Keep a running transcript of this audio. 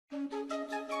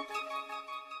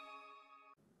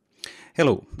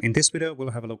Hello, in this video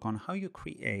we'll have a look on how you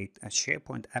create a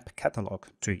SharePoint app catalog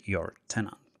to your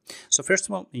tenant. So first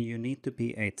of all, you need to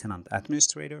be a tenant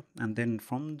administrator, and then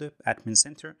from the admin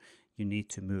center you need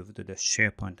to move to the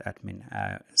SharePoint admin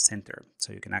center.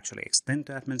 So you can actually extend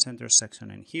the admin center section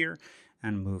in here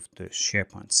and move to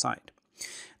SharePoint side.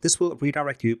 This will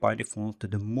redirect you by default to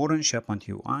the modern SharePoint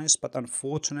UIs, but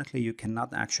unfortunately you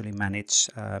cannot actually manage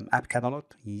app catalog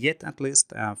yet, at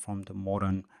least from the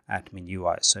modern admin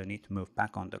UI. So you need to move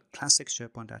back on the classic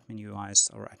SharePoint admin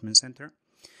UIs or admin center.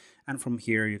 And from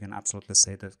here you can absolutely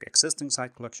say the existing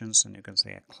site collections, and you can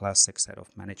say a classic set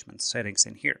of management settings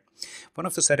in here. One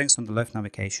of the settings on the left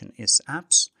navigation is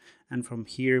apps. And from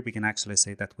here we can actually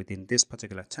say that within this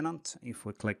particular tenant, if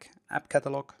we click app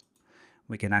catalog,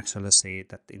 we can actually see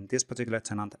that in this particular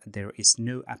tenant, there is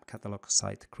no app catalog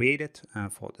site created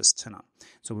for this tenant.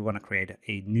 So we want to create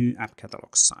a new app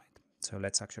catalog site. So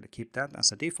let's actually keep that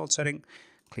as a default setting.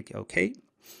 Click OK.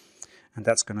 And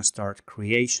that's going to start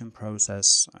creation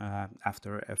process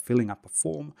after filling up a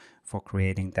form for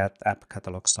creating that app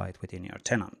catalog site within your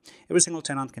tenant. Every single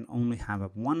tenant can only have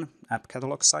one app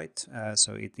catalog site,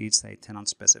 so it is a tenant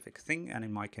specific thing. And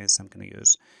in my case, I'm going to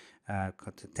use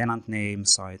the tenant name,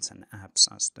 sites, and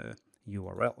apps as the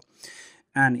URL.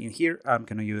 And in here, I'm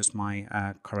going to use my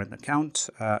current account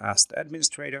as the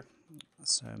administrator.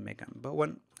 So Megan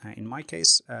Bowen, in my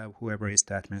case, whoever is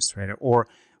the administrator, or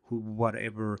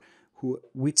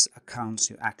which accounts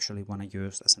you actually want to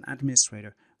use as an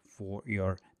administrator for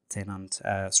your tenant,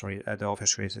 the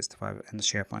Office 365 and the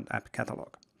SharePoint app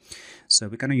catalog. So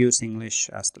we're going to use English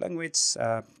as the language,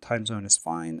 time zone is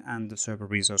fine, and the server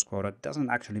resource quota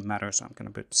doesn't actually matter, so I'm going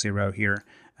to put 0 here.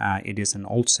 It is an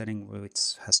old setting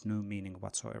which has no meaning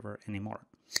whatsoever anymore.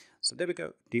 So there we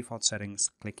go, default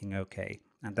settings, clicking OK,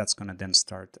 and that's going to then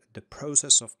start the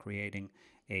process of creating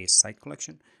a site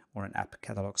collection or an app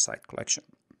catalog site collection.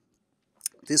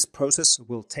 This process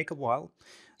will take a while,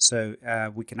 so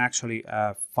we can actually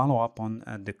follow up on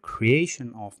the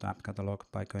creation of the app catalog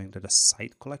by going to the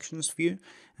site collections view,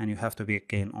 and you have to be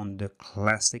again on the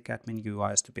classic admin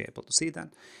UIs to be able to see that.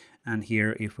 And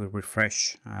here, if we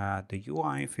refresh the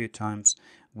UI a few times,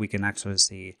 we can actually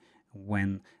see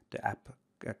when the app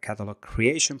catalog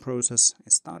creation process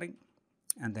is starting,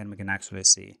 and then we can actually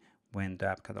see when the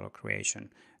app catalog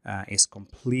creation is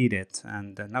completed.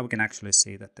 And now we can actually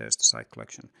see that there's the site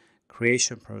collection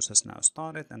creation process now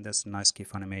started, and there's a nice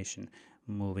GIF animation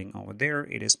moving over there.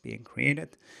 It is being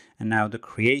created, and now the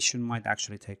creation might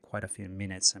actually take quite a few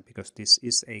minutes, and because this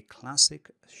is a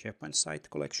classic SharePoint site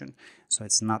collection, so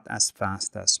it's not as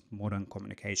fast as modern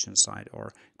communication site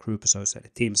or group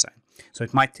associated team site. So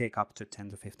it might take up to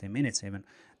 10 to 15 minutes even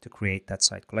to create that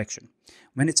site collection.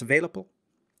 When it's available,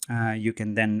 you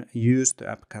can then use the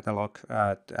app catalog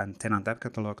and tenant app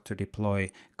catalog to deploy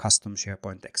custom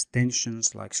SharePoint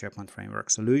extensions like SharePoint Framework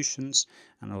solutions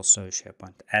and also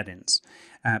SharePoint add-ins.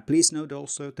 Please note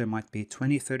also there might be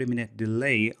 20-30 minute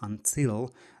delay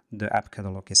until the app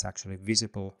catalog is actually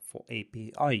visible for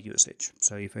API usage.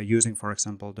 So if you're using, for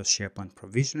example, the SharePoint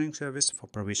provisioning service for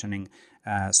provisioning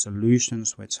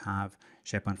solutions which have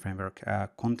SharePoint Framework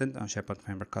content and SharePoint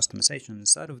Framework customization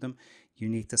inside of them, you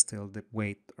need to still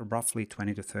wait roughly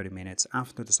 20 to 30 minutes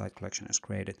after the site collection is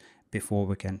created before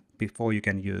you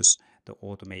can use the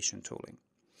automation tooling.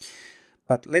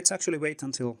 But let's actually wait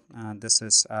until this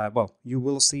is, you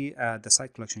will see the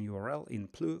site collection URL in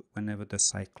blue whenever the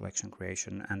site collection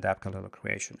creation and the app catalog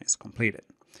creation is completed.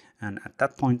 And at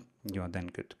that point, you are then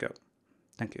good to go.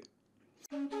 Thank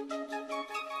you.